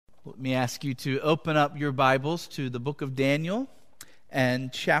Let me ask you to open up your Bibles to the book of Daniel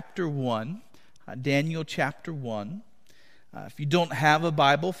and chapter 1. Daniel chapter 1. If you don't have a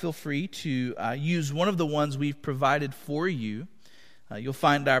Bible, feel free to use one of the ones we've provided for you. You'll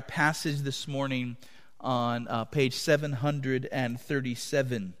find our passage this morning on page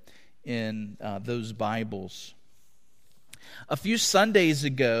 737 in those Bibles. A few Sundays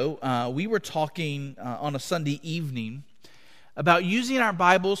ago, we were talking on a Sunday evening about using our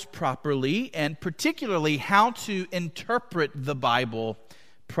Bibles properly, and particularly how to interpret the Bible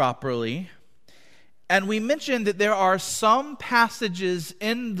properly. And we mentioned that there are some passages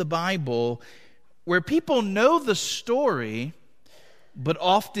in the Bible where people know the story, but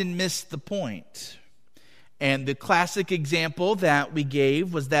often miss the point. And the classic example that we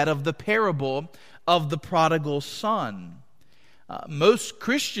gave was that of the parable of the prodigal son. Most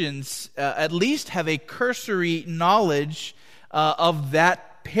Christians at least have a cursory knowledge of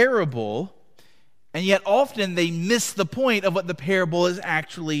that parable, and yet often they miss the point of what the parable is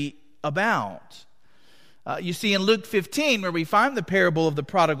actually about. You see, in Luke 15, where we find the parable of the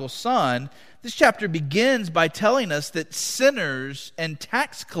prodigal son, this chapter begins by telling us that sinners and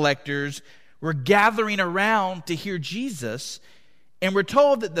tax collectors were gathering around to hear Jesus, and we're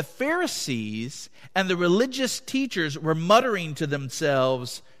told that the Pharisees and the religious teachers were muttering to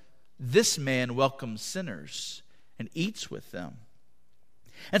themselves, "This man welcomes sinners and eats with them."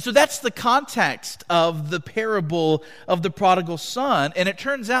 And so that's the context of the parable of the prodigal son. And it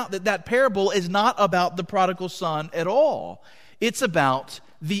turns out that that parable is not about the prodigal son at all. It's about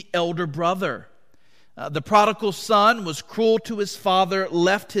the elder brother. The prodigal son was cruel to his father,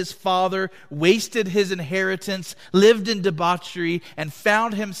 left his father, wasted his inheritance, lived in debauchery, and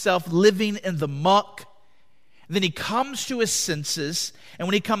found himself living in the muck. Then he comes to his senses, and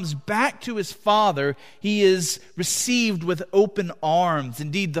when he comes back to his father, he is received with open arms.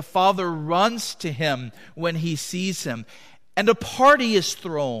 Indeed, the father runs to him when he sees him, and a party is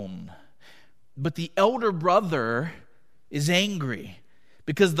thrown. But the elder brother is angry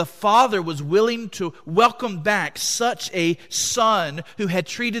because the father was willing to welcome back such a son who had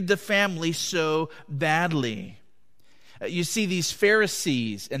treated the family so badly. You see, these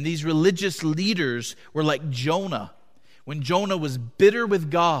Pharisees and these religious leaders were like Jonah, when Jonah was bitter with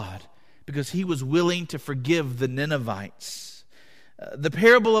God because he was willing to forgive the Ninevites. The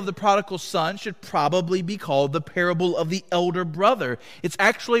parable of the prodigal son should probably be called the parable of the elder brother. It's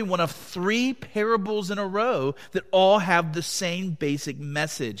actually one of 3 parables in a row that all have the same basic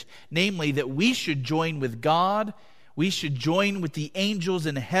message, namely that we should join with God. We should join with the angels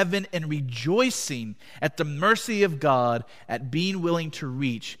in heaven in rejoicing at the mercy of God at being willing to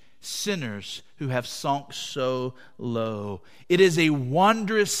reach sinners who have sunk so low. It is a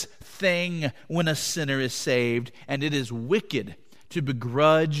wondrous thing when a sinner is saved, and it is wicked to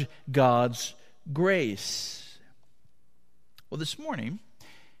begrudge God's grace. Well, this morning,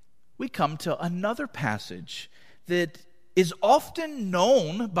 we come to another passage that is often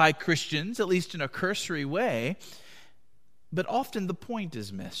known by Christians, at least in a cursory way, but often the point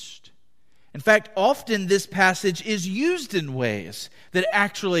is missed. In fact, often this passage is used in ways that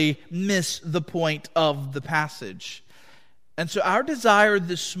actually miss the point of the passage. And so our desire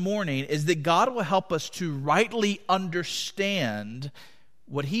this morning is that God will help us to rightly understand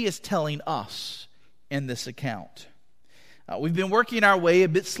what He is telling us in this account. We've been working our way a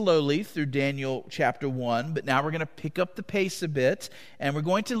bit slowly through Daniel chapter 1, but now we're going to pick up the pace a bit, and we're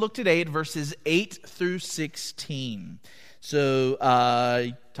going to look today at verses 8 through 16. So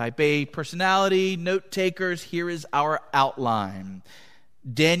type A personality, note takers, here is our outline.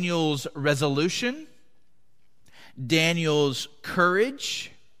 Daniel's resolution, Daniel's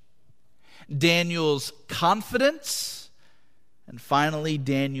courage, Daniel's confidence, and finally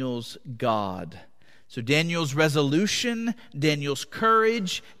Daniel's God. So Daniel's resolution, Daniel's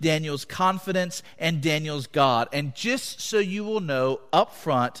courage, Daniel's confidence, and Daniel's God. And just so you will know up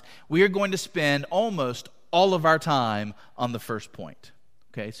front, we are going to spend almost all of our time on the first point.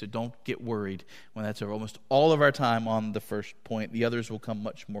 Okay, so don't get worried when that's over. Almost all of our time on the first point. The others will come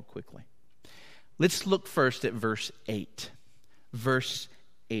much more quickly. Let's look first at verse 8. Verse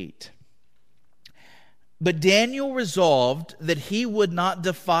 8. But Daniel resolved that he would not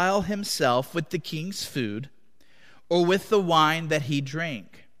defile himself with the king's food or with the wine that he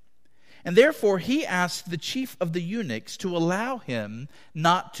drank. And therefore he asked the chief of the eunuchs to allow him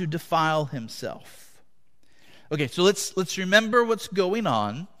not to defile himself. Okay, so let's remember what's going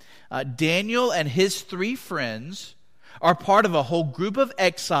on. Daniel and his 3 friends are part of a whole group of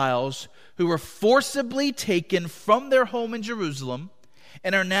exiles who were forcibly taken from their home in Jerusalem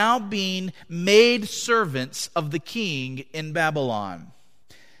and are now being made servants of the king in Babylon.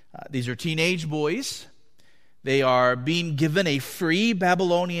 These are teenage boys. They are being given a free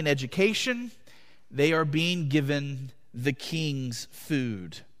Babylonian education. They are being given the king's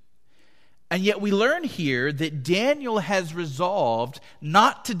food. And yet we learn here that Daniel has resolved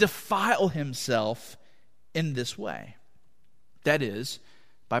not to defile himself in this way. That is,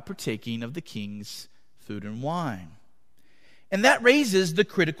 by partaking of the king's food and wine. And that raises the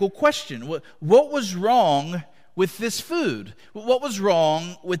critical question. What was wrong with this food? What was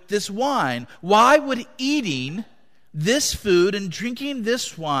wrong with this wine? Why would eating this food and drinking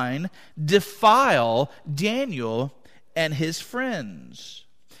this wine defile Daniel and his friends?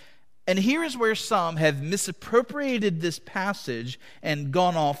 And here is where some have misappropriated this passage and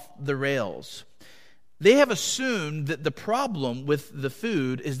gone off the rails. They have assumed that the problem with the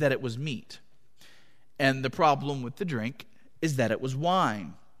food is that it was meat, and the problem with the drink is that it was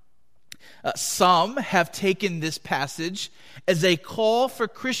wine. Some have taken this passage as a call for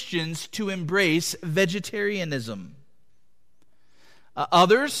Christians to embrace vegetarianism.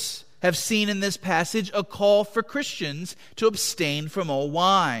 Others have seen in this passage a call for Christians to abstain from all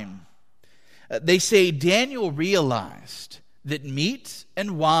wine. They say Daniel realized that meat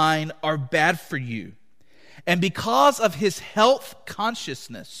and wine are bad for you, and because of his health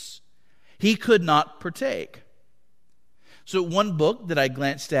consciousness, he could not partake. So one book that I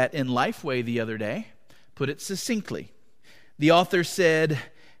glanced at in Lifeway the other day put it succinctly. The author said,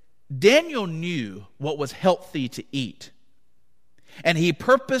 Daniel knew what was healthy to eat, and he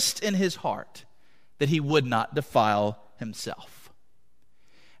purposed in his heart that he would not defile himself.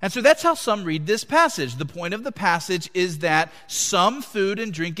 And so that's how some read this passage. The point of the passage is that some food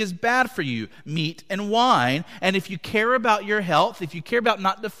and drink is bad for you, meat and wine. And if you care about your health, if you care about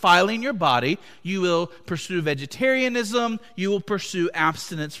not defiling your body, you will pursue vegetarianism, you will pursue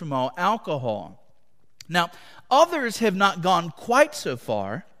abstinence from all alcohol. Now, others have not gone quite so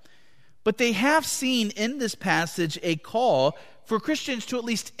far, but they have seen in this passage a call for Christians to at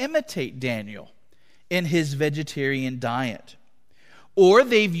least imitate Daniel in his vegetarian diet. Or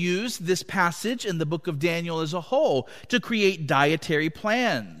they've used this passage in the book of Daniel as a whole to create dietary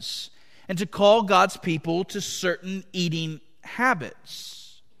plans and to call God's people to certain eating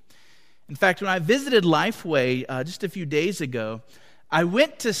habits. In fact, when I visited Lifeway just a few days ago, I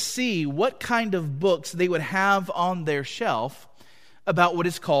went to see what kind of books they would have on their shelf about what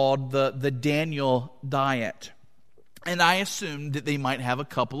is called the Daniel diet. And I assumed that they might have a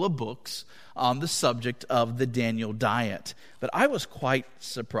couple of books on the subject of the Daniel diet. But I was quite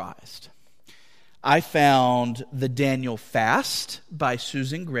surprised. I found The Daniel Fast by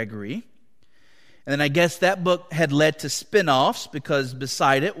Susan Gregory. And then I guess that book had led to spin-offs because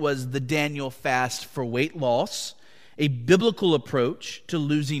beside it was The Daniel Fast for Weight Loss, a biblical approach to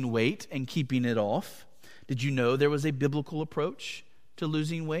losing weight and keeping it off. Did you know there was a biblical approach to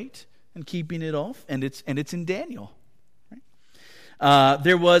losing weight and keeping it off? And it's in Daniel.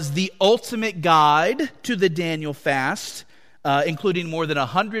 There was The Ultimate Guide to the Daniel Fast, including more than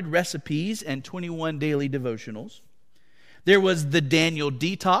 100 recipes and 21 daily devotionals. There was The Daniel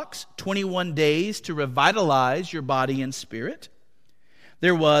Detox, 21 days to revitalize your body and spirit.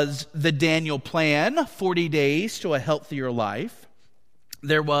 There was The Daniel Plan, 40 days to a healthier life.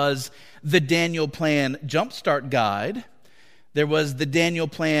 There was The Daniel Plan Jumpstart Guide. There was The Daniel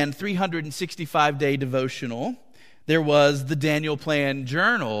Plan 365-day devotional. There was the Daniel Plan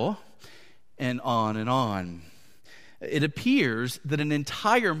Journal, and on and on. It appears that an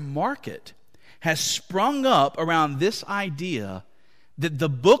entire market has sprung up around this idea that the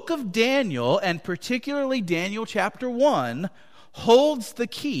book of Daniel, and particularly Daniel chapter 1, holds the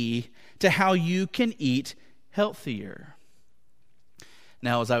key to how you can eat healthier.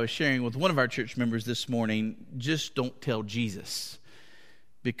 Now, as I was sharing with one of our church members this morning, just don't tell Jesus,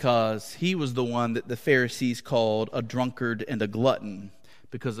 because he was the one that the Pharisees called a drunkard and a glutton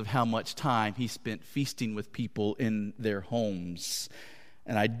because of how much time he spent feasting with people in their homes.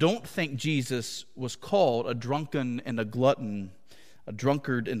 And I don't think Jesus was called a drunken and a glutton, a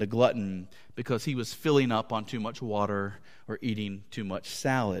drunkard and a glutton, because he was filling up on too much water or eating too much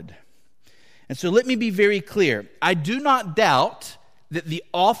salad. And so let me be very clear. I do not doubt that the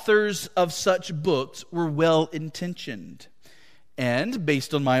authors of such books were well-intentioned. And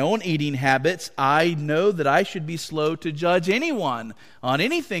based on my own eating habits, I know that I should be slow to judge anyone on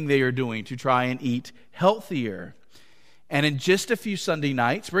anything they are doing to try and eat healthier. And in just a few Sunday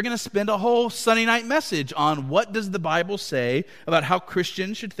nights, we're going to spend a whole Sunday night message on what does the Bible say about how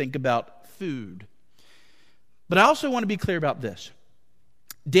Christians should think about food. But I also want to be clear about this.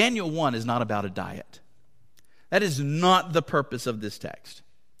 Daniel 1 is not about a diet. That is not the purpose of this text.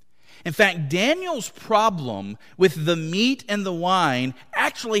 In fact, Daniel's problem with the meat and the wine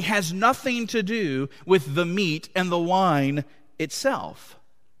actually has nothing to do with the meat and the wine itself.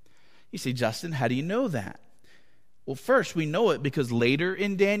 You say, Justin, how do you know that? Well, first, we know it because later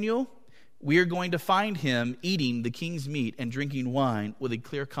in Daniel, we are going to find him eating the king's meat and drinking wine with a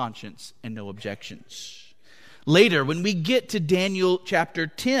clear conscience and no objections. Later, when we get to Daniel chapter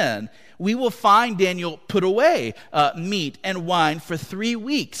 10, we will find Daniel put away meat and wine for 3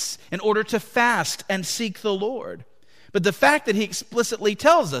 weeks in order to fast and seek the Lord. But the fact that he explicitly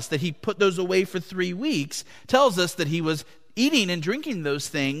tells us that he put those away for 3 weeks tells us that he was eating and drinking those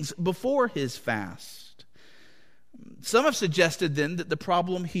things before his fast. Some have suggested then that the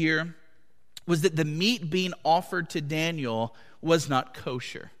problem here was that the meat being offered to Daniel was not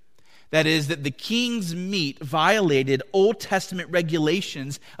kosher. That is, that the king's meat violated Old Testament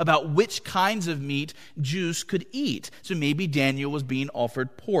regulations about which kinds of meat Jews could eat. So maybe Daniel was being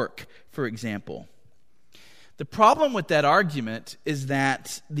offered pork, for example. The problem with that argument is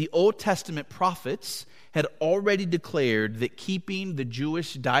that the Old Testament prophets had already declared that keeping the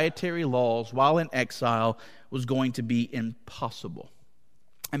Jewish dietary laws while in exile was going to be impossible.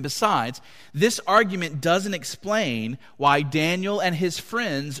 And besides, this argument doesn't explain why Daniel and his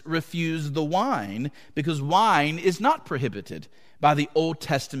friends refused the wine, because wine is not prohibited by the Old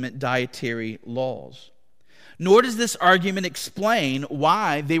Testament dietary laws. Nor does this argument explain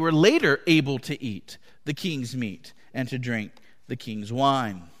why they were later able to eat the king's meat and to drink the king's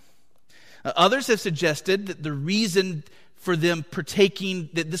wine. Others have suggested that the reason for them partaking,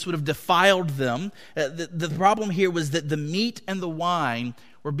 that this would have defiled them, the problem here was that the meat and the wine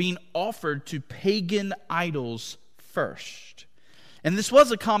were being offered to pagan idols first. And this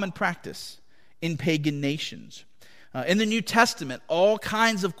was a common practice in pagan nations. In the New Testament, all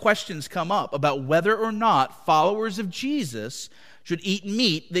kinds of questions come up about whether or not followers of Jesus should eat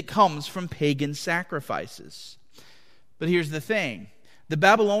meat that comes from pagan sacrifices. But here's the thing. The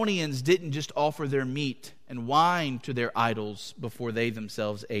Babylonians didn't just offer their meat and wine to their idols before they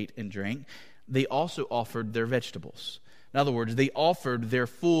themselves ate and drank. They also offered their vegetables. In other words, they offered their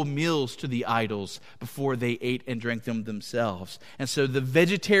full meals to the idols before they ate and drank them themselves. And so the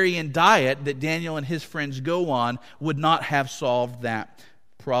vegetarian diet that Daniel and his friends go on would not have solved that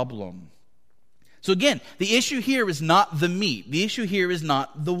problem. So again, the issue here is not the meat. The issue here is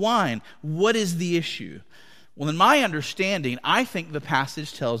not the wine. What is the issue? Well, in my understanding, I think the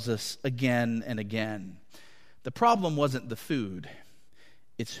passage tells us again and again, the problem wasn't the food.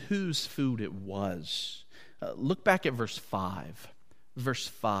 It's whose food it was. Look back at verse 5. Verse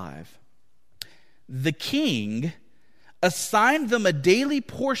 5. The king assigned them a daily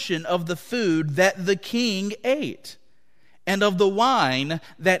portion of the food that the king ate, and of the wine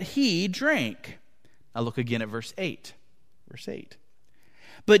that he drank. Now look again at verse 8. Verse 8.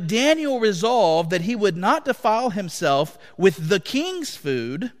 But Daniel resolved that he would not defile himself with the king's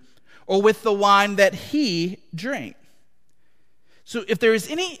food or with the wine that he drank. So if there is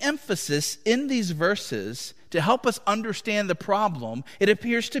any emphasis in these verses to help us understand the problem, it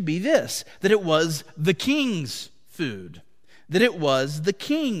appears to be this, that it was the king's food, that it was the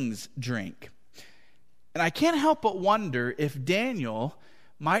king's drink. And I can't help but wonder if Daniel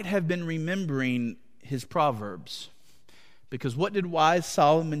might have been remembering his Proverbs. Because what did wise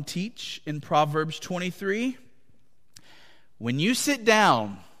Solomon teach in Proverbs 23? When you sit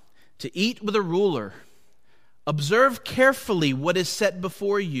down to eat with a ruler, observe carefully what is set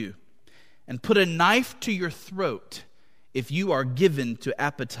before you, and put a knife to your throat if you are given to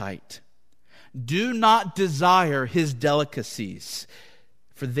appetite. Do not desire his delicacies,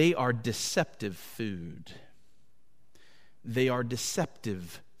 for they are deceptive food. They are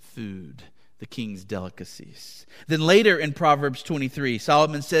deceptive food, the king's delicacies. Then later in Proverbs 23,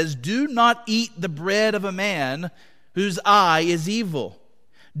 Solomon says, do not eat the bread of a man whose eye is evil.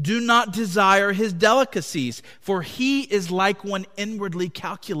 Do not desire his delicacies, for he is like one inwardly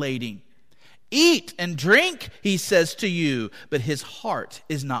calculating. Eat and drink, he says to you, but his heart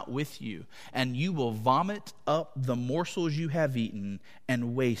is not with you, and you will vomit up the morsels you have eaten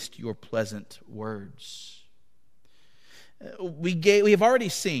and waste your pleasant words. We have already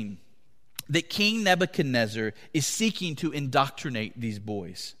seen that King Nebuchadnezzar is seeking to indoctrinate these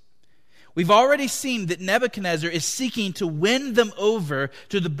boys. We've already seen that Nebuchadnezzar is seeking to win them over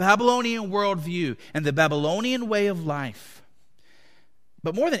to the Babylonian worldview and the Babylonian way of life.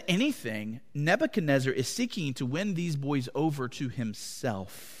 But more than anything, Nebuchadnezzar is seeking to win these boys over to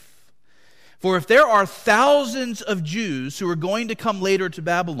himself. For if there are thousands of Jews who are going to come later to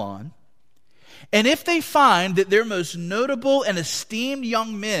Babylon, And if they find that their most notable and esteemed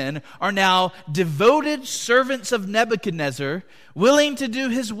young men are now devoted servants of Nebuchadnezzar, willing to do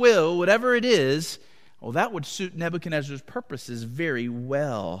his will, whatever it is, well, that would suit Nebuchadnezzar's purposes very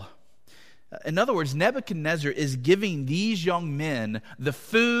well. In other words, Nebuchadnezzar is giving these young men the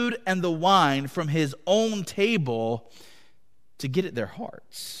food and the wine from his own table to get at their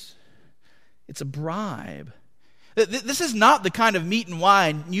hearts. It's a bribe. This is not the kind of meat and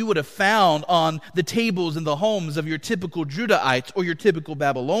wine you would have found on the tables in the homes of your typical Judahites or your typical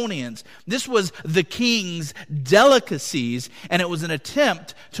Babylonians. This was the king's delicacies, and it was an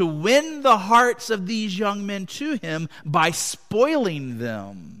attempt to win the hearts of these young men to him by spoiling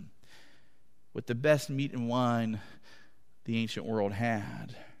them with the best meat and wine the ancient world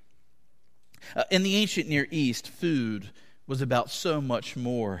had. In the ancient Near East, food was about so much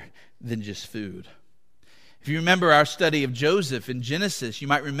more than just food. If you remember our study of Joseph in Genesis, you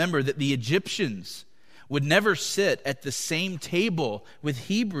might remember that the Egyptians would never sit at the same table with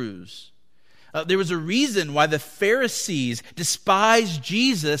Hebrews. There was a reason why the Pharisees despised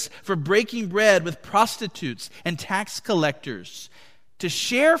Jesus for breaking bread with prostitutes and tax collectors. To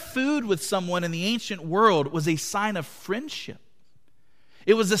share food with someone in the ancient world was a sign of friendship.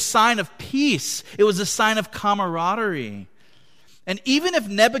 It was a sign of peace. It was a sign of camaraderie. And even if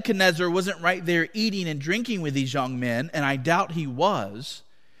Nebuchadnezzar wasn't right there eating and drinking with these young men, and I doubt he was,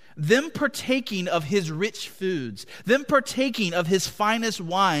 them partaking of his rich foods, them partaking of his finest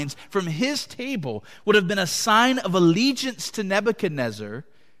wines from his table would have been a sign of allegiance to Nebuchadnezzar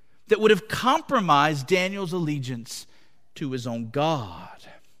that would have compromised Daniel's allegiance to his own God.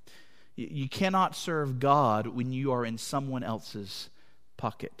 You cannot serve God when you are in someone else's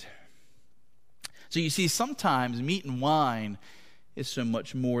pocket. So you see, sometimes meat and wine is so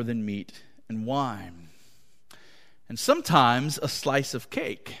much more than meat and wine. And sometimes a slice of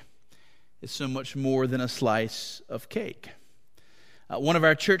cake is so much more than a slice of cake. One of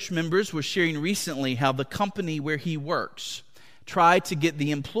our church members was sharing recently how the company where he works tried to get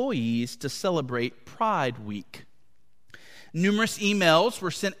the employees to celebrate Pride Week. Numerous emails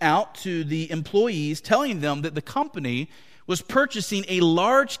were sent out to the employees telling them that the company was purchasing a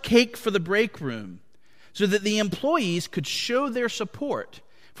large cake for the break room so that the employees could show their support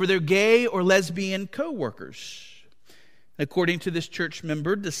for their gay or lesbian co-workers. According to this church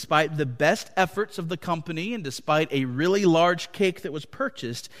member, despite the best efforts of the company and despite a really large cake that was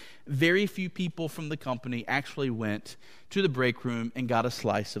purchased, very few people from the company actually went to the break room and got a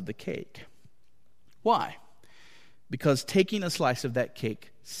slice of the cake. Why? Because taking a slice of that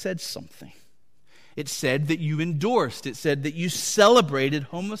cake said something. It said that you endorsed, it said that you celebrated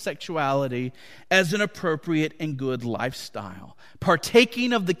homosexuality as an appropriate and good lifestyle.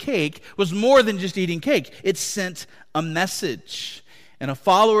 Partaking of the cake was more than just eating cake. It sent a message. And a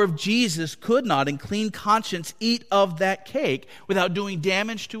follower of Jesus could not, in clean conscience, eat of that cake without doing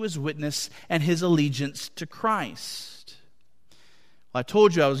damage to his witness and his allegiance to Christ. Well, I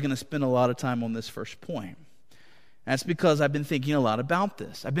told you I was going to spend a lot of time on this first point. That's because I've been thinking a lot about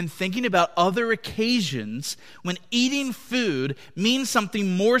this. I've been thinking about other occasions when eating food means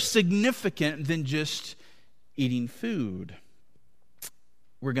something more significant than just eating food.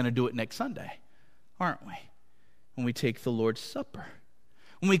 We're going to do it next Sunday, aren't we? When we take the Lord's Supper.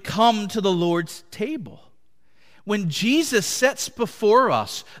 When we come to the Lord's table. When Jesus sets before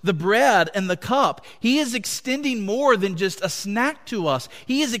us the bread and the cup, he is extending more than just a snack to us.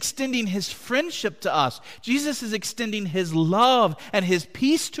 He is extending his friendship to us. Jesus is extending his love and his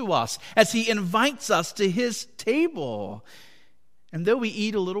peace to us as he invites us to his table. And though we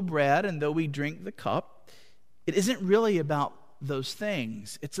eat a little bread and though we drink the cup, it isn't really about those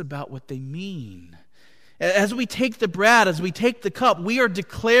things. It's about what they mean. As we take the bread, as we take the cup, we are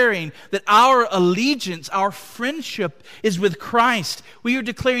declaring that our allegiance, our friendship is with Christ. We are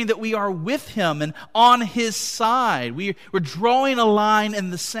declaring that we are with him and on his side. We're drawing a line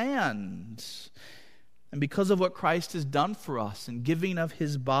in the sand. And because of what Christ has done for us in giving of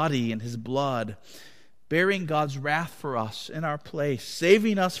his body and his blood, bearing God's wrath for us in our place,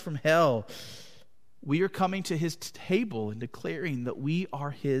 saving us from hell, we are coming to his table and declaring that we are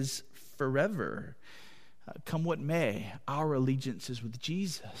his forever. Come what may, our allegiance is with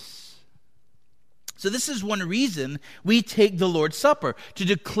Jesus. So this is one reason we take the Lord's Supper, to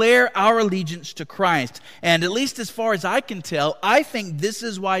declare our allegiance to Christ. And at least as far as I can tell, I think this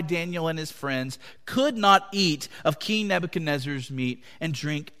is why Daniel and his friends could not eat of King Nebuchadnezzar's meat and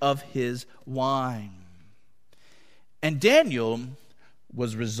drink of his wine. And Daniel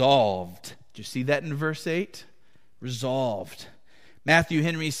was resolved. Do you see that in verse 8? Resolved. Matthew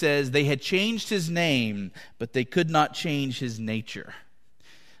Henry says they had changed his name, but they could not change his nature.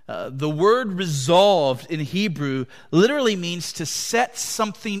 The word resolved in Hebrew literally means to set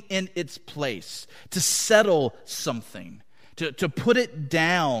something in its place, to settle something, to put it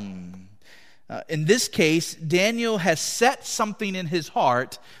down. In this case, Daniel has set something in his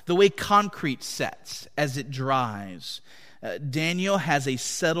heart the way concrete sets as it dries. Daniel has a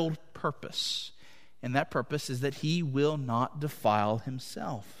settled purpose, and that purpose is that he will not defile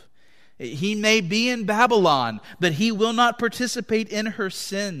himself. He may be in Babylon, but he will not participate in her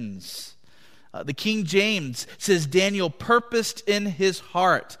sins. The King James says Daniel purposed in his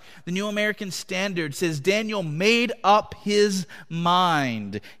heart. The New American Standard says Daniel made up his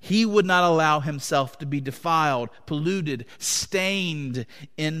mind. He would not allow himself to be defiled, polluted, stained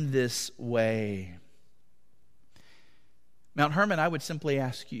in this way. Mount Hermon, I would simply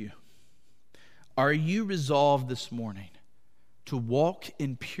ask you, are you resolved this morning to walk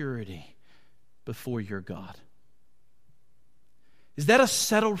in purity before your God? Is that a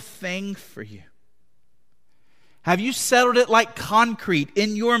settled thing for you? Have you settled it like concrete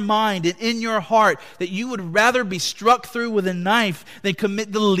in your mind and in your heart that you would rather be struck through with a knife than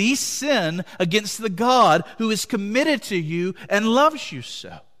commit the least sin against the God who is committed to you and loves you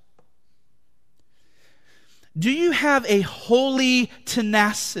so? Do you have a holy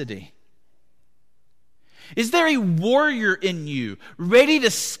tenacity? Is there a warrior in you, ready to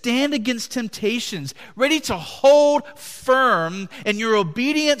stand against temptations, ready to hold firm in your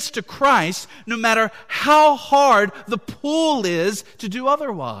obedience to Christ, no matter how hard the pull is to do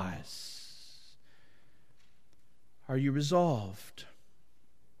otherwise? Are you resolved?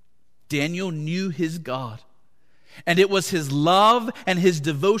 Daniel knew his God. And it was his love and his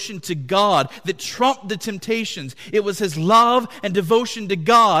devotion to God that trumped the temptations. It was his love and devotion to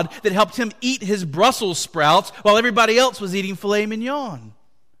God that helped him eat his Brussels sprouts while everybody else was eating filet mignon.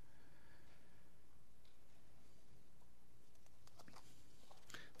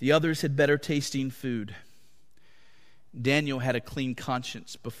 The others had better tasting food. Daniel had a clean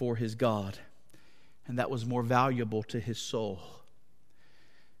conscience before his God, and that was more valuable to his soul.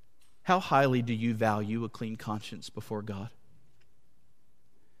 How highly do you value a clean conscience before God?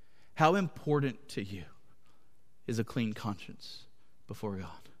 How important to you is a clean conscience before God?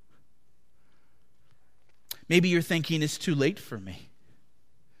 Maybe you're thinking it's too late for me.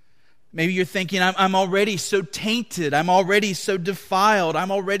 Maybe you're thinking I'm already so tainted, I'm already so defiled,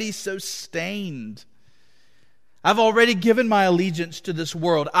 I'm already so stained. I've already given my allegiance to this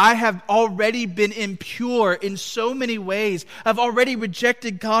world. I have already been impure in so many ways. I've already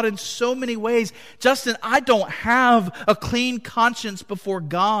rejected God in so many ways. Justin, I don't have a clean conscience before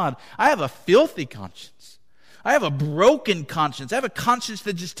God. I have a filthy conscience. I have a broken conscience. I have a conscience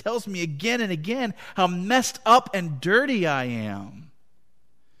that just tells me again and again how messed up and dirty I am.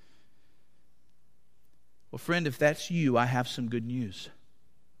 Well, friend, if that's you, I have some good news.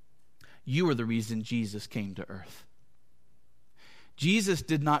 You are the reason Jesus came to earth. Jesus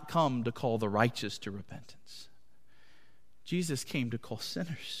did not come to call the righteous to repentance. Jesus came to call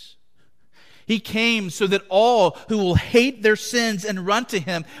sinners. He came so that all who will hate their sins and run to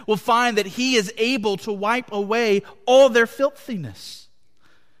him will find that he is able to wipe away all their filthiness.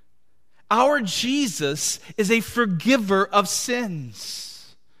 Our Jesus is a forgiver of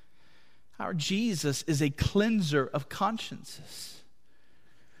sins. Our Jesus is a cleanser of consciences.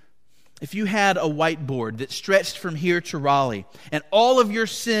 If you had a whiteboard that stretched from here to Raleigh and all of your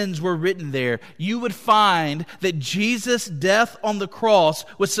sins were written there, you would find that Jesus' death on the cross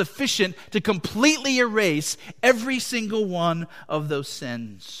was sufficient to completely erase every single one of those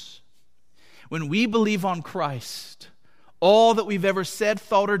sins. When we believe on Christ, all that we've ever said,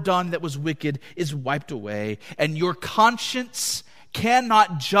 thought, or done that was wicked is wiped away, and your conscience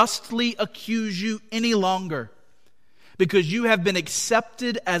cannot justly accuse you any longer, because you have been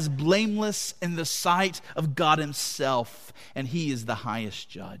accepted as blameless in the sight of God himself, and he is the highest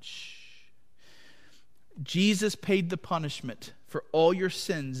judge. Jesus paid the punishment for all your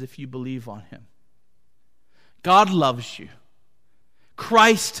sins if you believe on him. God loves you.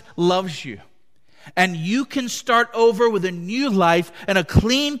 Christ loves you. And you can start over with a new life and a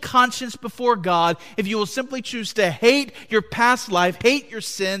clean conscience before God if you will simply choose to hate your past life, hate your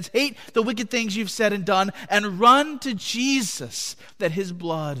sins, hate the wicked things you've said and done, and run to Jesus, that his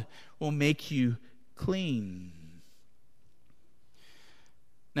blood will make you clean.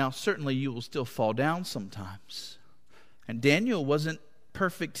 Now, certainly you will still fall down sometimes. And Daniel wasn't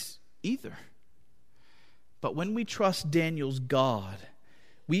perfect either. But when we trust Daniel's God,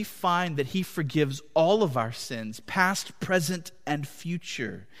 we find that he forgives all of our sins, past, present, and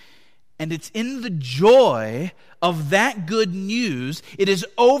future. And it's in the joy of that good news, it is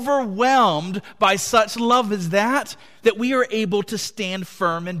overwhelmed by such love as that we are able to stand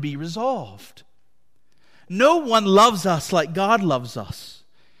firm and be resolved. No one loves us like God loves us.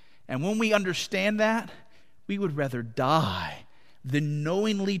 And when we understand that, we would rather die than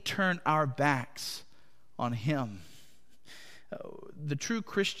knowingly turn our backs on Him. The true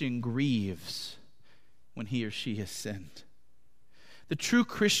Christian grieves when he or she has sinned. The true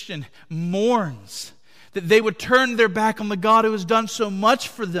Christian mourns that they would turn their back on the God who has done so much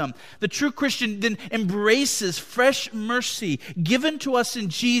for them. The true Christian then embraces fresh mercy given to us in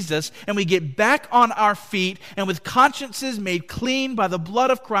Jesus, and we get back on our feet, and with consciences made clean by the blood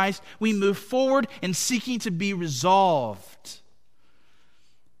of Christ, we move forward in seeking to be resolved.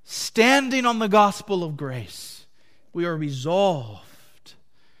 Standing on the gospel of grace, we are resolved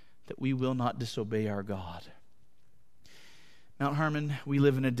that we will not disobey our God. Mount Hermon, we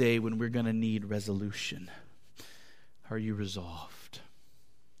live in a day when we're going to need resolution. Are you resolved?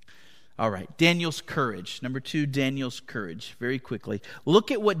 All right, Daniel's courage. Number 2, Daniel's courage. Very quickly. Look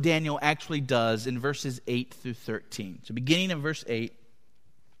at what Daniel actually does in verses 8 through 13. So beginning in verse 8.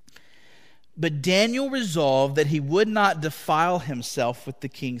 But Daniel resolved that he would not defile himself with the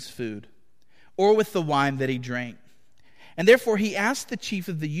king's food, or with the wine that he drank. And therefore he asked the chief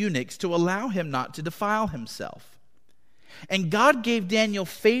of the eunuchs to allow him not to defile himself. And God gave Daniel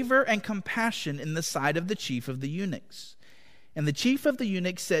favor and compassion in the sight of the chief of the eunuchs. And the chief of the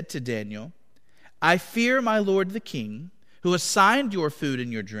eunuchs said to Daniel, I fear my lord the king, who assigned your food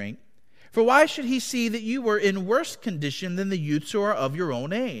and your drink. For why should he see that you were in worse condition than the youths who are of your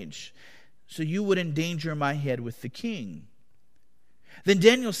own age? So you would endanger my head with the king. Then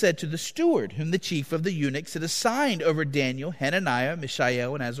Daniel said to the steward, whom the chief of the eunuchs had assigned over Daniel, Hananiah,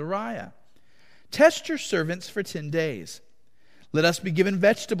 Mishael, and Azariah, test your servants for 10 days. Let us be given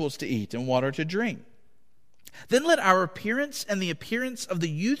vegetables to eat and water to drink. Then let our appearance and the appearance of the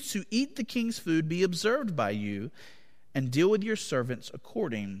youths who eat the king's food be observed by you, and deal with your servants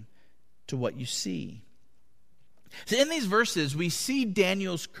according to what you see. So in these verses, we see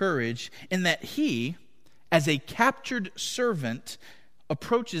Daniel's courage in that he, as a captured servant,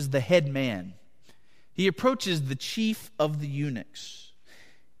 approaches the head man. He approaches the chief of the eunuchs.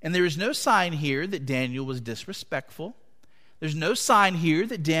 And there is no sign here that Daniel was disrespectful. There's no sign here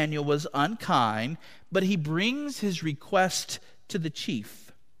that Daniel was unkind, but he brings his request to the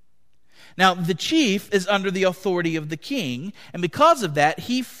chief. Now, the chief is under the authority of the king, and because of that,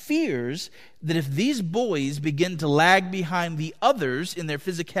 he fears that if these boys begin to lag behind the others in their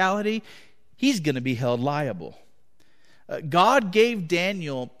physicality, he's going to be held liable. God gave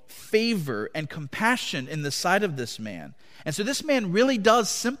Daniel favor and compassion in the sight of this man. And so this man really does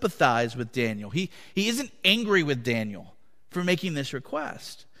sympathize with Daniel. He isn't angry with Daniel for making this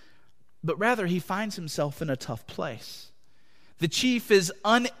request, but rather he finds himself in a tough place. The chief is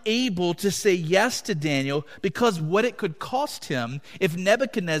unable to say yes to Daniel because what it could cost him if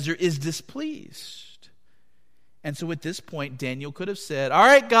Nebuchadnezzar is displeased. And so at this point, Daniel could have said, all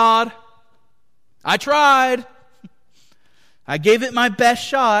right, God, I tried. I gave it my best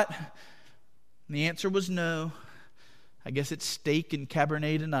shot. And the answer was no. I guess it's steak and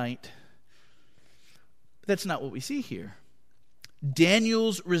Cabernet tonight. But that's not what we see here.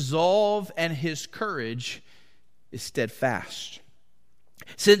 Daniel's resolve and his courage is steadfast.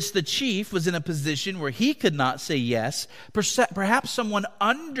 Since the chief was in a position where he could not say yes, perhaps someone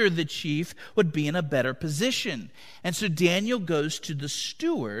under the chief would be in a better position. And so Daniel goes to the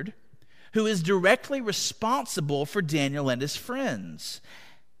steward, who is directly responsible for Daniel and his friends.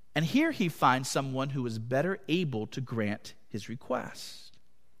 And here he finds someone who is better able to grant his request.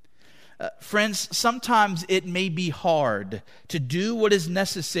 Friends, sometimes it may be hard to do what is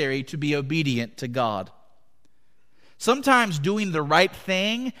necessary to be obedient to God. Sometimes doing the right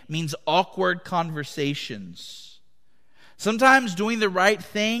thing means awkward conversations. Sometimes doing the right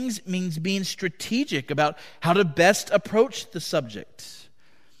things means being strategic about how to best approach the subject.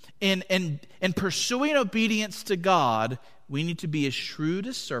 In pursuing obedience to God, we need to be as shrewd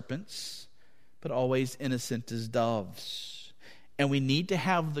as serpents, but always innocent as doves. And we need to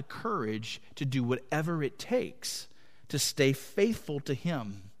have the courage to do whatever it takes to stay faithful to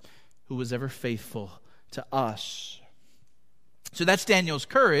Him who was ever faithful to us. So that's Daniel's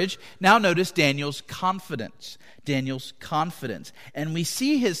courage. Now notice Daniel's confidence. Daniel's confidence. And we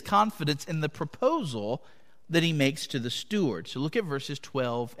see his confidence in the proposal that he makes to the steward. So look at verses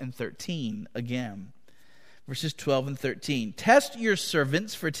 12 and 13 again. Verses 12 and 13. Test your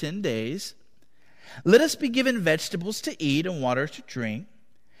servants for 10 days. Let us be given vegetables to eat and water to drink.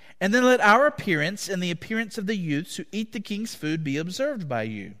 And then let our appearance and the appearance of the youths who eat the king's food be observed by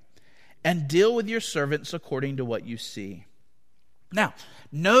you. and deal with your servants according to what you see." Now,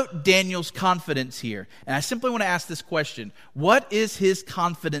 note Daniel's confidence here. And I simply want to ask this question. What is his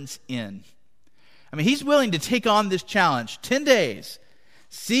confidence in? I mean, he's willing to take on this challenge. 10 days.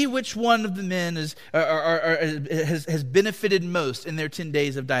 See which one of the men has benefited most in their 10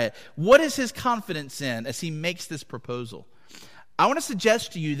 days of diet. What is his confidence in as he makes this proposal? I want to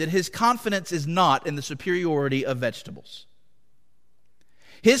suggest to you that his confidence is not in the superiority of vegetables.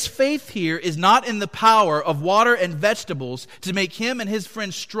 His faith here is not in the power of water and vegetables to make him and his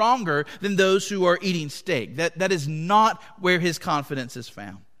friends stronger than those who are eating steak. That is not where his confidence is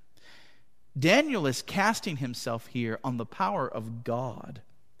found. Daniel is casting himself here on the power of God.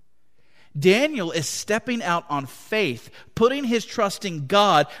 Daniel is stepping out on faith, putting his trust in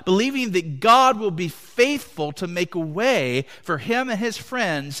God, believing that God will be faithful to make a way for him and his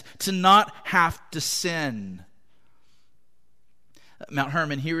friends to not have to sin. Mount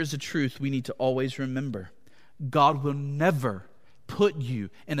Hermon, here is a truth we need to always remember. God will never put you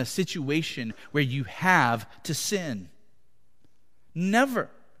in a situation where you have to sin. Never.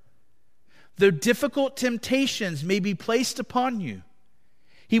 Though difficult temptations may be placed upon you,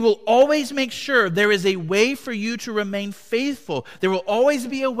 He will always make sure there is a way for you to remain faithful. There will always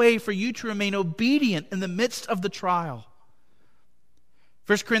be a way for you to remain obedient in the midst of the trial.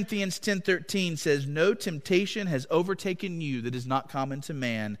 1 Corinthians 10:13 says, "No temptation has overtaken you that is not common to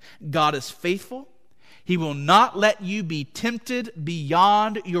man. God is faithful. He will not let you be tempted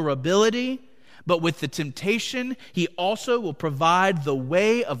beyond your ability, but with the temptation, He also will provide the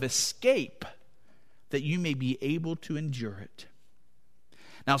way of escape that you may be able to endure it."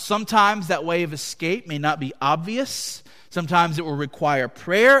 Now, sometimes that way of escape may not be obvious. Sometimes it will require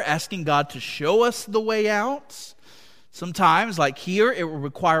prayer, asking God to show us the way out. Sometimes, like here, it will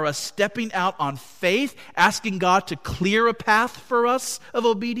require us stepping out on faith, asking God to clear a path for us of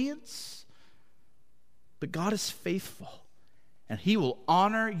obedience. But God is faithful, and He will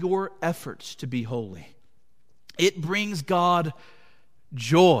honor your efforts to be holy. It brings God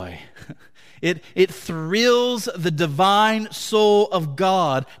joy. It thrills the divine soul of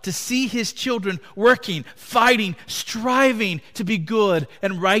God to see His children working, fighting, striving to be good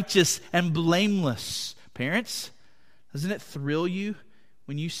and righteous and blameless. Parents, doesn't it thrill you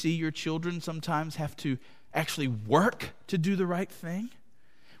when you see your children sometimes have to actually work to do the right thing?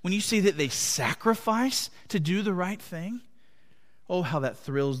 When you see that they sacrifice to do the right thing? Oh, how that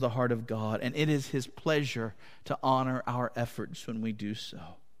thrills the heart of God, and it is His pleasure to honor our efforts when we do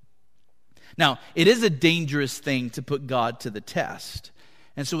so. Now, it is a dangerous thing to put God to the test.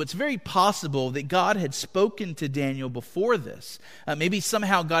 And so it's very possible that God had spoken to Daniel before this. Maybe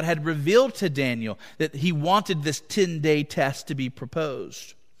somehow God had revealed to Daniel that He wanted this 10-day test to be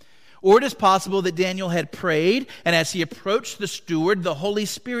proposed. Or it is possible that Daniel had prayed, and as he approached the steward, the Holy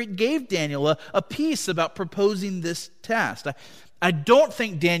Spirit gave Daniel a peace about proposing this test. I don't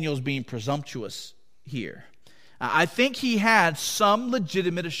think Daniel's being presumptuous here. I think he had some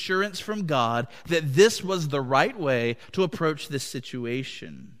legitimate assurance from God that this was the right way to approach this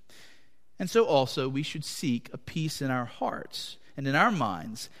situation. And so also we should seek a peace in our hearts and in our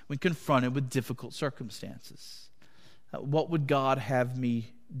minds when confronted with difficult circumstances. What would God have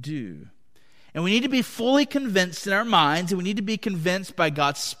me do? And we need to be fully convinced in our minds, and we need to be convinced by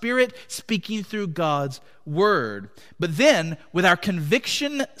God's Spirit speaking through God's Word. But then, with our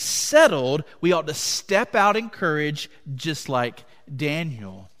conviction settled, we ought to step out in courage just like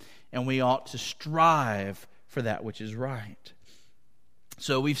Daniel. And we ought to strive for that which is right.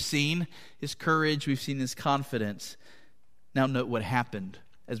 So we've seen his courage, we've seen his confidence. Now note what happened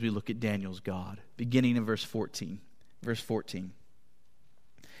as we look at Daniel's God, beginning in verse 14. Verse 14.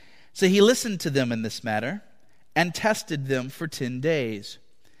 "So he listened to them in this matter and tested them for 10 days.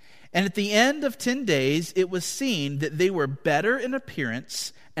 And at the end of 10 days, it was seen that they were better in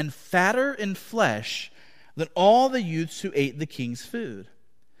appearance and fatter in flesh than all the youths who ate the king's food.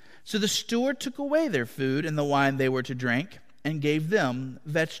 So the steward took away their food and the wine they were to drink and gave them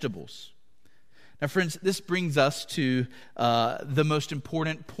vegetables." Now, friends, this brings us to the most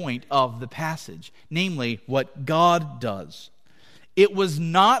important point of the passage, namely what God does. It was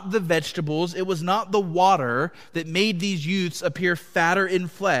not the vegetables, it was not the water that made these youths appear fatter in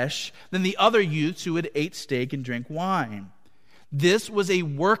flesh than the other youths who had ate steak and drank wine. This was a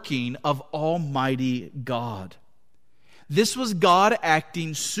working of Almighty God. This was God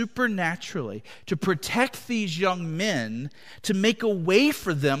acting supernaturally to protect these young men, to make a way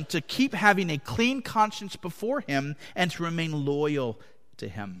for them to keep having a clean conscience before Him and to remain loyal to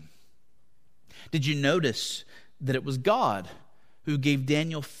Him. Did you notice that it was God who gave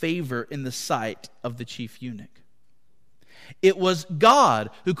Daniel favor in the sight of the chief eunuch? It was God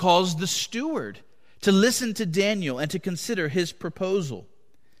who caused the steward to listen to Daniel and to consider his proposal.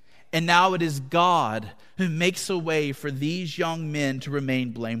 And now it is God who makes a way for these young men to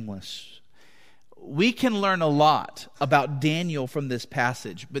remain blameless. We can learn a lot about Daniel from this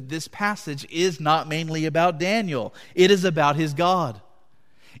passage, but this passage is not mainly about Daniel. It is about his God.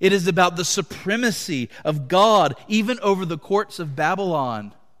 It is about the supremacy of God even over the courts of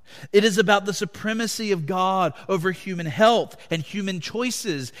Babylon. It is about the supremacy of God over human health and human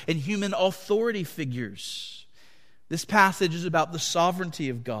choices and human authority figures. This passage is about the sovereignty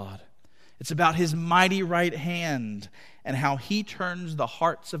of God. It's about his mighty right hand and how he turns the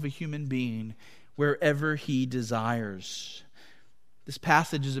hearts of a human being wherever he desires. This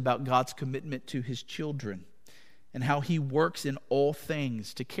passage is about God's commitment to his children and how he works in all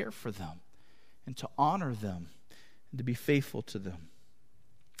things to care for them and to honor them and to be faithful to them.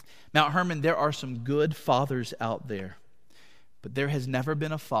 Mount Hermon, there are some good fathers out there, but there has never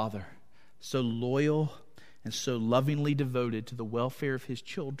been a father so loyal and so lovingly devoted to the welfare of his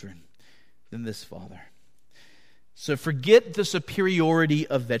children than this father. So forget the superiority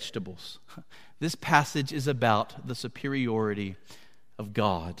of vegetables. This passage is about the superiority of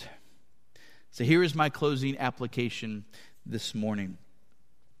God. So here is my closing application this morning.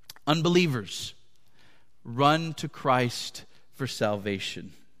 Unbelievers, run to Christ for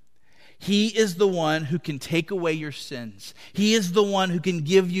salvation. He is the one who can take away your sins. He is the one who can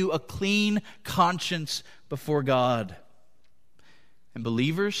give you a clean conscience before God. And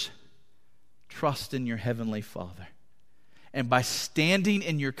believers, trust in your heavenly Father. And by standing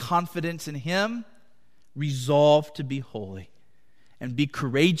in your confidence in him, resolve to be holy and be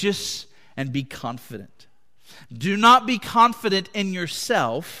courageous and be confident. Do not be confident in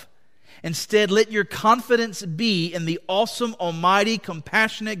yourself. Instead, let your confidence be in the awesome, almighty,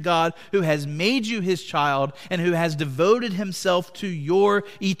 compassionate God who has made you his child and who has devoted himself to your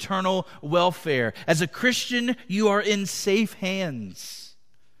eternal welfare. As a Christian, you are in safe hands.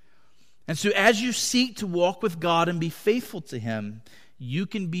 And so as you seek to walk with God and be faithful to him, you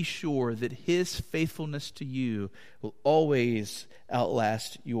can be sure that his faithfulness to you will always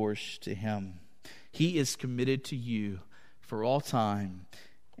outlast yours to him. He is committed to you for all time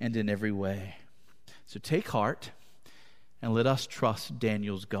and in every way. So take heart and let us trust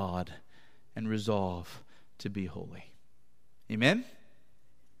Daniel's God and resolve to be holy. Amen?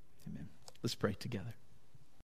 Amen. Let's pray together.